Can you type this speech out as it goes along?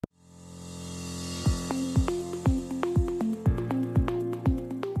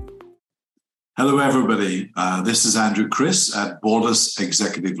Hello, everybody. This is Andrew Chris at Borders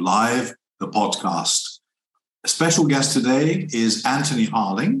Executive Live, the podcast. A special guest today is Anthony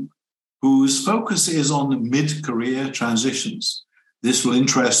Harling, whose focus is on mid-career transitions. This will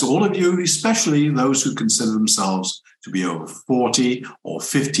interest all of you, especially those who consider themselves to be over 40 or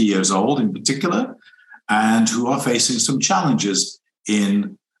 50 years old in particular, and who are facing some challenges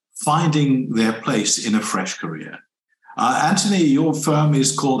in finding their place in a fresh career. Anthony, your firm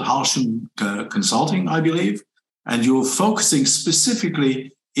is called Harling Consulting, I believe, and you're focusing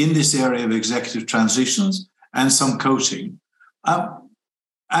specifically in this area of executive transitions and some coaching.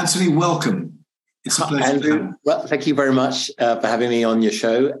 Anthony, welcome. It's a pleasure. Andrew, well, thank you very much for having me on your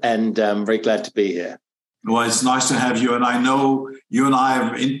show, and I'm very glad to be here. Well, it's nice to have you, and I know you and I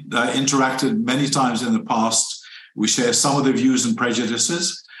have interacted many times in the past. We share some of the views and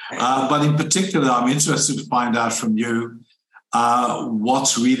prejudices, but in particular, I'm interested to find out from you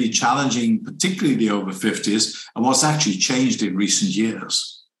what's really challenging, particularly the over 50s, and what's actually changed in recent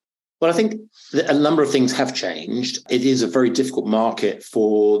years. Well, I think a number of things have changed. It is a very difficult market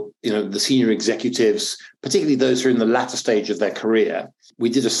for the senior executives, particularly those who are in the latter stage of their career. We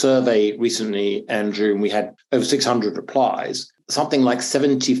did a survey recently, Andrew, and we had over 600 replies. Something like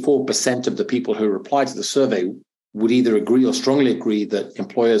 74% of the people who replied to the survey would either agree or strongly agree that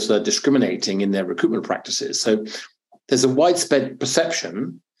employers are discriminating in their recruitment practices. So there's a widespread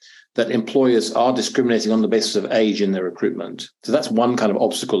perception that employers are discriminating on the basis of age in their recruitment. So that's one kind of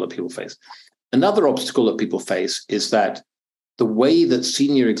obstacle that people face. Another obstacle that people face is that the way that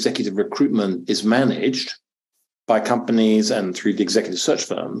senior executive recruitment is managed by companies and through the executive search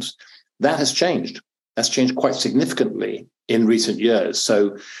firms, that has changed. That's changed quite significantly in recent years.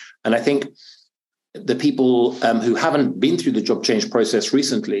 And I think the people who haven't been through the job change process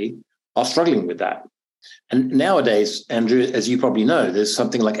recently are struggling with that. And nowadays, Andrew, as you probably know, there's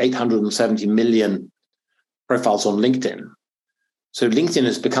something like 870 million profiles on LinkedIn. So LinkedIn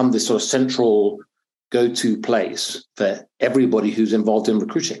has become this sort of central go-to place for everybody who's involved in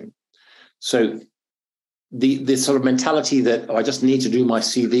recruiting. So this sort of mentality that I just need to do my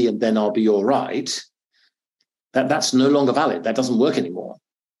CV and then I'll be all right, that's no longer valid. That doesn't work anymore.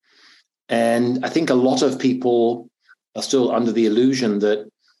 And I think a lot of people are still under the illusion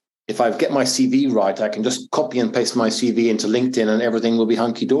that if I get my CV right, I can just copy and paste my CV into LinkedIn and everything will be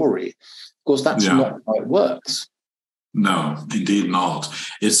hunky-dory. Of course, that's not how it works. No, indeed not.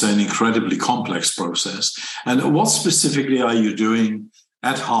 It's an incredibly complex process. And what specifically are you doing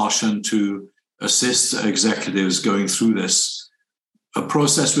at Harling to assist executives going through this? A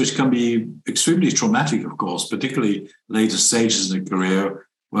process which can be extremely traumatic, of course, particularly later stages in the career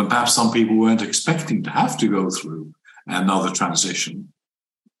when perhaps some people weren't expecting to have to go through another transition.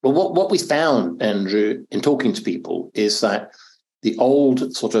 Well, what we found, Andrew, in talking to people is that the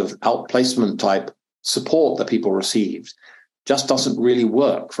old sort of outplacement type support that people received just doesn't really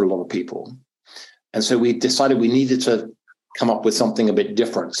work for a lot of people. And so we decided we needed to come up with something a bit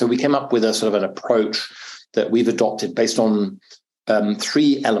different. So we came up with a sort of an approach that we've adopted based on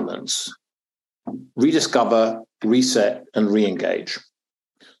 3 elements: rediscover, reset, and re-engage.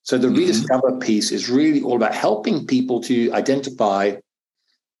 So the rediscover piece is really all about helping people to identify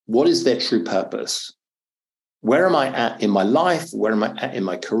what is their true purpose. Where am I at in my life? Where am I at in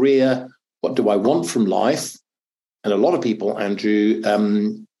my career? What do I want from life? And a lot of people, Andrew,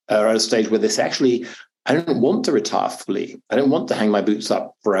 are at a stage where they say, actually, I don't want to retire fully. I don't want to hang my boots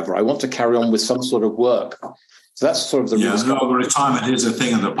up forever. I want to carry on with some sort of work. So that's sort of the retirement is a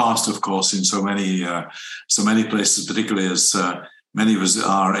thing of the past, of course, in so many places, particularly as many of us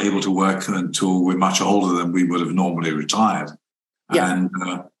are able to work until we're much older than we would have normally retired. Yeah. And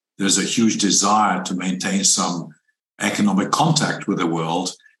there's a huge desire to maintain some economic contact with the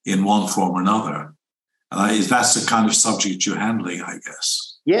world in one form or another. That's the kind of subject you're handling, I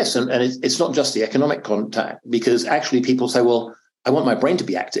guess. Yes, and it's not just the economic contact, because actually people say, well, I want my brain to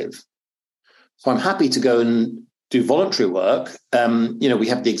be active. So I'm happy to go and do voluntary work. We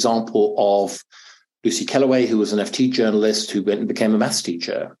have the example of Lucy Kellaway, who was an FT journalist who went and became a maths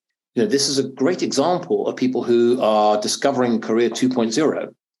teacher. This is a great example of people who are discovering career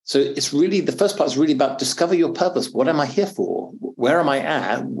 2.0. So it's really, the first part is really about discover your purpose. What am I here for? Where am I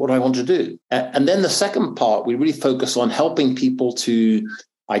at? What do I want to do? And then the second part, we really focus on helping people to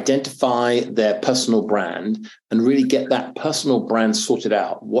identify their personal brand and really get that personal brand sorted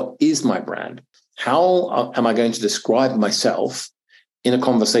out. What is my brand? How am I going to describe myself in a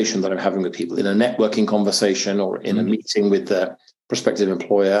conversation that I'm having with people, in a networking conversation or in a meeting with the prospective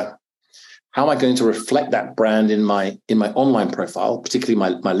employer? How am I going to reflect that brand in my online profile, particularly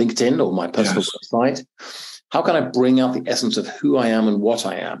my LinkedIn or my personal website? How can I bring out the essence of who I am and what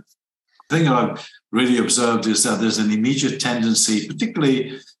I am? thing that I've really observed is that there's an immediate tendency,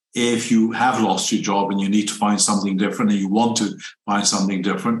 particularly if you have lost your job and you need to find something different and you want to find something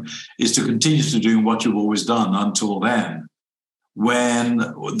different, is to continue to do what you've always done until then. When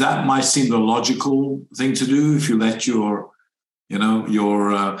that might seem the logical thing to do if you let your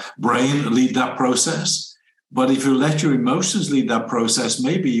brain lead that process. But if you let your emotions lead that process,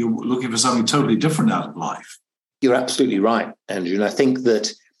 maybe you're looking for something totally different out of life. You're absolutely right, Andrew. And I think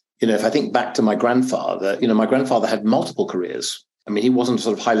that, if I think back to my grandfather, my grandfather had multiple careers. I mean, he wasn't a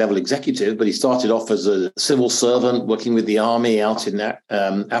sort of high-level executive, but he started off as a civil servant working with the army out in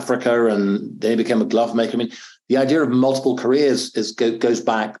Africa, and then he became a glove maker. I mean, the idea of multiple careers goes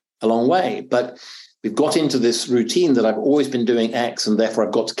back a long way. But we've got into this routine that I've always been doing X, and therefore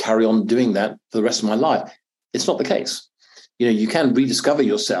I've got to carry on doing that for the rest of my life. It's not the case. You can rediscover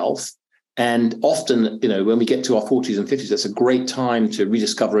yourself. And often, when we get to our 40s and 50s, that's a great time to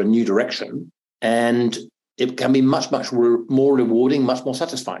rediscover a new direction. And it can be much, much more rewarding, much more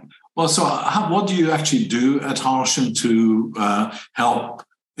satisfying. Well, so what do you actually do at Harsham to help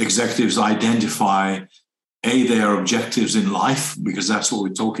executives identify, their objectives in life, because that's what we're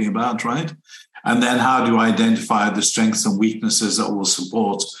talking about, right? And then how do you identify the strengths and weaknesses that will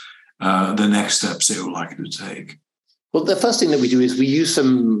support the next steps they would like to take? Well, the first thing that we do is we use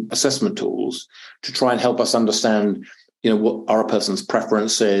some assessment tools to try and help us understand, what are a person's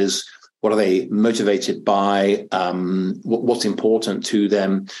preferences, what are they motivated by, what's important to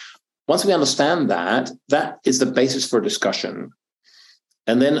them. Once we understand that is the basis for a discussion.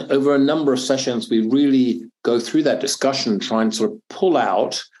 And then over a number of sessions, we really go through that discussion, try and sort of pull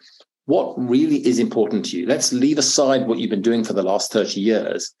out what really is important to you. Let's leave aside what you've been doing for the last 30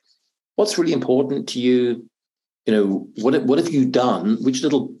 years. What's really important to you? What have you done? Which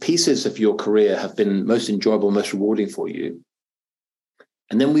little pieces of your career have been most enjoyable, most rewarding for you?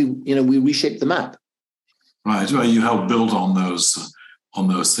 And then we reshape the map. Right. Well, you help build on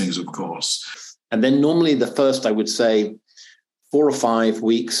those things, of course. And then normally the first, I would say, 4 or 5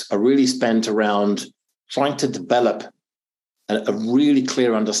 weeks are really spent around trying to develop a really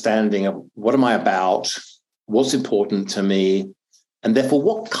clear understanding of what am I about, what's important to me, and therefore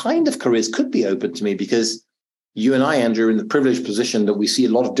what kind of careers could be open to me, because you and I, Andrew, are in the privileged position that we see a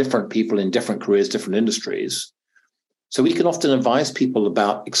lot of different people in different careers, different industries. So we can often advise people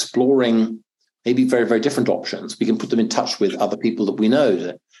about exploring maybe very, very different options. We can put them in touch with other people that we know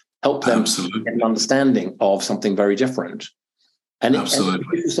to help them get an understanding of something very different. And it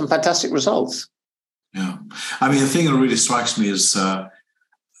gives some fantastic results. Yeah. I mean, the thing that really strikes me is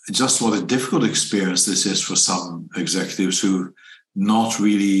just what a difficult experience this is for some executives who've not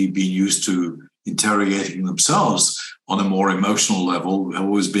really been used to interrogating themselves on a more emotional level,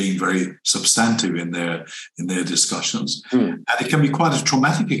 always being very substantive in their discussions. And it can be quite a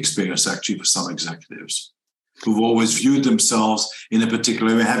traumatic experience, actually, for some executives who've always viewed themselves in a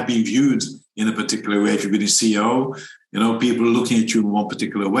particular way, have been viewed in a particular way. If you've been a CEO, people are looking at you in one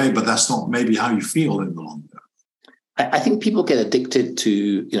particular way, but that's not maybe how you feel in the long term. I think people get addicted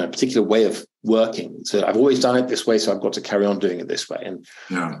to, a particular way of working. So I've always done it this way, so I've got to carry on doing it this way. And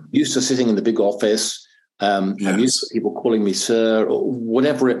used to sitting in the big office, I'm used to people calling me sir or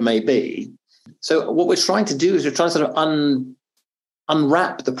whatever it may be. So what we're trying to do is we're trying to sort of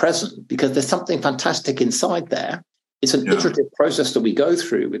unwrap the present, because there's something fantastic inside there. It's an iterative process that we go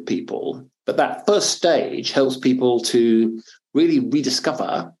through with people. But that first stage helps people to really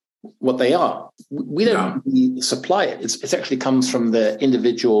rediscover what they are. We don't really supply it. It actually comes from the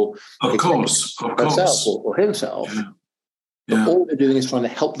individual, of course, herself or himself. But all we're doing is trying to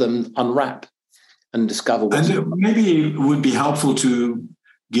help them unwrap and discover what's maybe it would be helpful to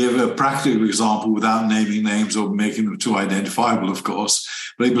give a practical example without naming names or making them too identifiable, of course.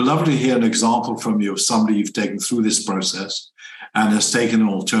 But it'd be lovely to hear an example from you of somebody you've taken through this process and has taken an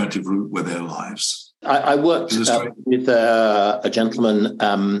alternative route with their lives. I worked with a gentleman,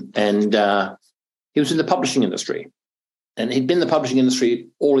 and he was in the publishing industry. And he'd been in the publishing industry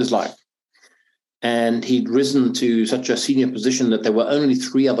all his life. And he'd risen to such a senior position that there were only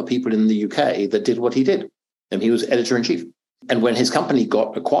 3 other people in the UK that did what he did. And he was editor-in-chief. And when his company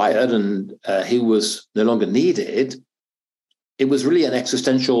got acquired and he was no longer needed, it was really an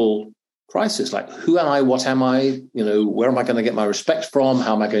existential crisis. Like, who am I? What am I? Where am I going to get my respect from?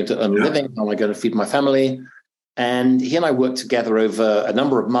 How am I going to earn a living? How am I going to feed my family? And he and I worked together over a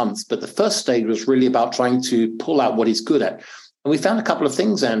number of months. But the first stage was really about trying to pull out what he's good at. And we found a couple of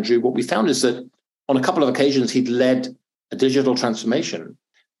things, Andrew. What we found is that on a couple of occasions, he'd led a digital transformation.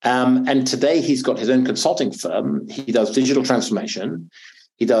 And today he's got his own consulting firm. He does digital transformation.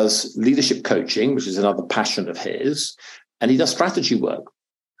 He does leadership coaching, which is another passion of his. And he does strategy work.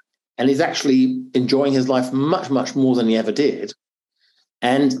 and he's actually enjoying his life much, much more than he ever did.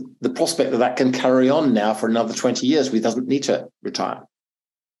 And the prospect that can carry on now for another 20 years, he doesn't need to retire.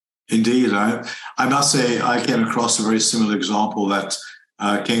 Indeed. I must say I came across a very similar example that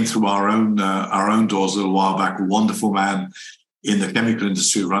came through our own doors a little while back. A wonderful man in the chemical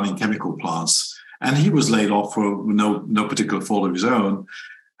industry running chemical plants. And he was laid off for no particular fault of his own.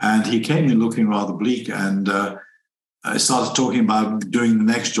 And he came in looking rather bleak and started talking about doing the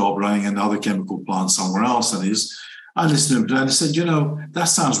next job, running another chemical plant somewhere else. And I listened to him and I said, that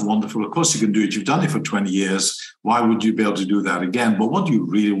sounds wonderful. Of course you can do it. You've done it for 20 years. Why would you be able to do that again? But what do you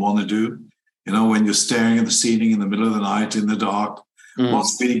really want to do? When you're staring at the ceiling in the middle of the night in the dark,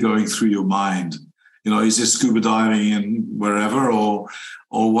 what's really going through your mind? Is it scuba diving and wherever or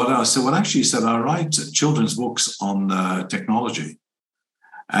what else? So actually he said, I write children's books on technology.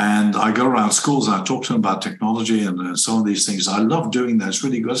 And I go around schools and I talk to them about technology and some of these things. I love doing that. It's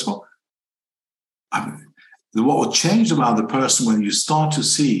really good. So, what will change about the person when you start to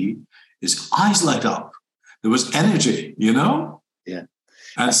see is eyes light up. There was energy, Yeah.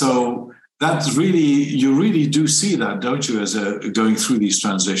 And so that's really, you really do see that, don't you, as going through these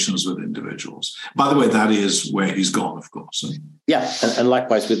transitions with individuals. By the way, that is where he's gone, of course. Yeah, and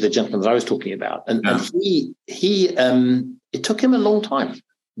likewise with the gentleman that I was talking about. And he it took him a long time.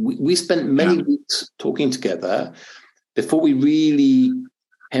 We spent many weeks talking together before we really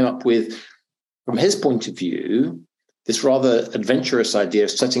came up with, from his point of view, this rather adventurous idea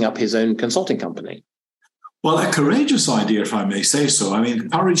of setting up his own consulting company. Well, a courageous idea, if I may say so. I mean,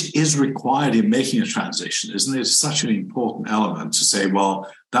 courage is required in making a transition, isn't it? It's such an important element to say, well,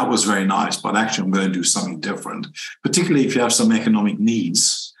 that was very nice, but actually I'm going to do something different, particularly if you have some economic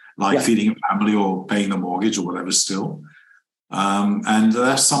needs, like feeding a family or paying the mortgage or whatever still. And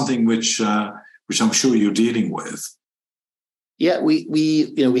that's something which I'm sure you're dealing with. Yeah,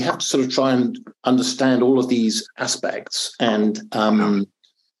 we have to sort of try and understand all of these aspects. And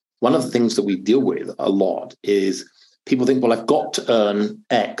one of the things that we deal with a lot is people think, well, I've got to earn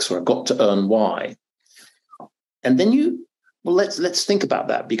X or I've got to earn Y. And then let's think about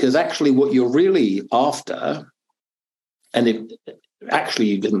that, because actually what you're really after, and if actually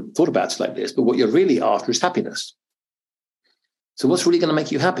you didn't thought about it like this, but what you're really after is happiness. So what's really going to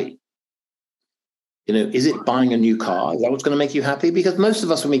make you happy? Is it buying a new car? Is that what's going to make you happy? Because most of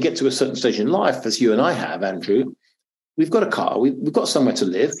us, when we get to a certain stage in life, as you and I have, Andrew, we've got a car, we've got somewhere to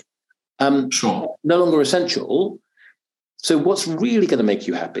live. Sure. No longer essential. So what's really going to make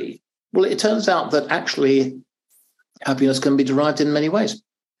you happy? Well, it turns out that actually happiness can be derived in many ways.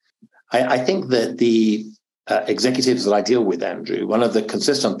 I think that the executives that I deal with, Andrew, one of the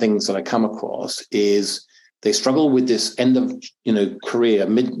consistent things that I come across is they struggle with this end of career,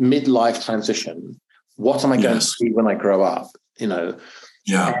 midlife transition. What am I going to be when I grow up?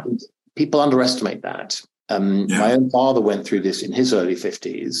 And people underestimate that. My own father went through this in his early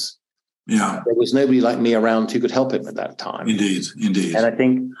 50s. Yeah. There was nobody like me around who could help him at that time. Indeed. And I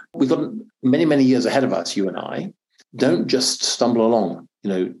think we've got many, many years ahead of us, you and I. Don't just stumble along.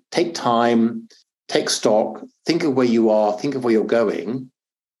 Take time, take stock, think of where you are, think of where you're going.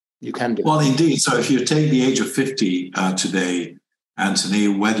 You can do it. Well, indeed. So if you take the age of 50 today, Anthony,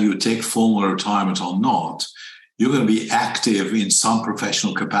 whether you take formal retirement or not, you're going to be active in some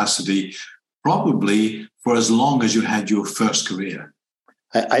professional capacity, probably for as long as you had your first career.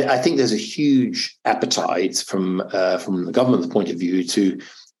 I think there's a huge appetite from the government's point of view to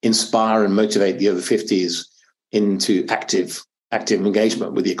inspire and motivate the over 50s into active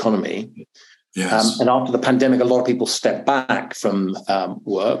engagement with the economy. Yes. And after the pandemic, a lot of people stepped back from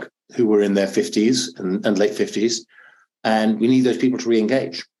work who were in their 50s and late 50s, and we need those people to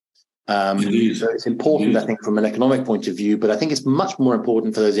re-engage. So it's important, I think, from an economic point of view, but I think it's much more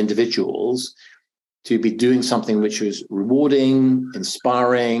important for those individuals to be doing something which is rewarding,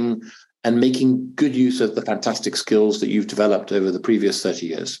 inspiring, and making good use of the fantastic skills that you've developed over the previous 30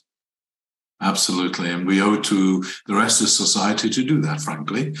 years. Absolutely. And we owe to the rest of society to do that,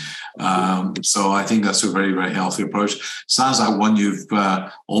 frankly. So I think that's a very, very healthy approach. Sounds like one you've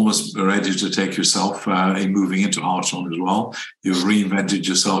almost ready to take yourself in moving into Hartshorn as well. You've reinvented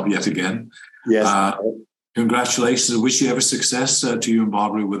yourself yet again. Yes. Congratulations. I wish you every success to you and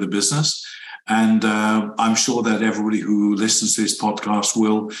Barbara with the business. And I'm sure that everybody who listens to this podcast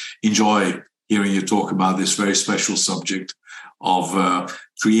will enjoy hearing you talk about this very special subject of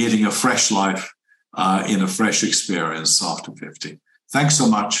creating a fresh life in a fresh experience after 50. Thanks so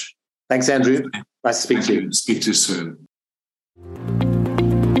much. Thanks, Andrew. Nice to speak to you. Speak to you soon.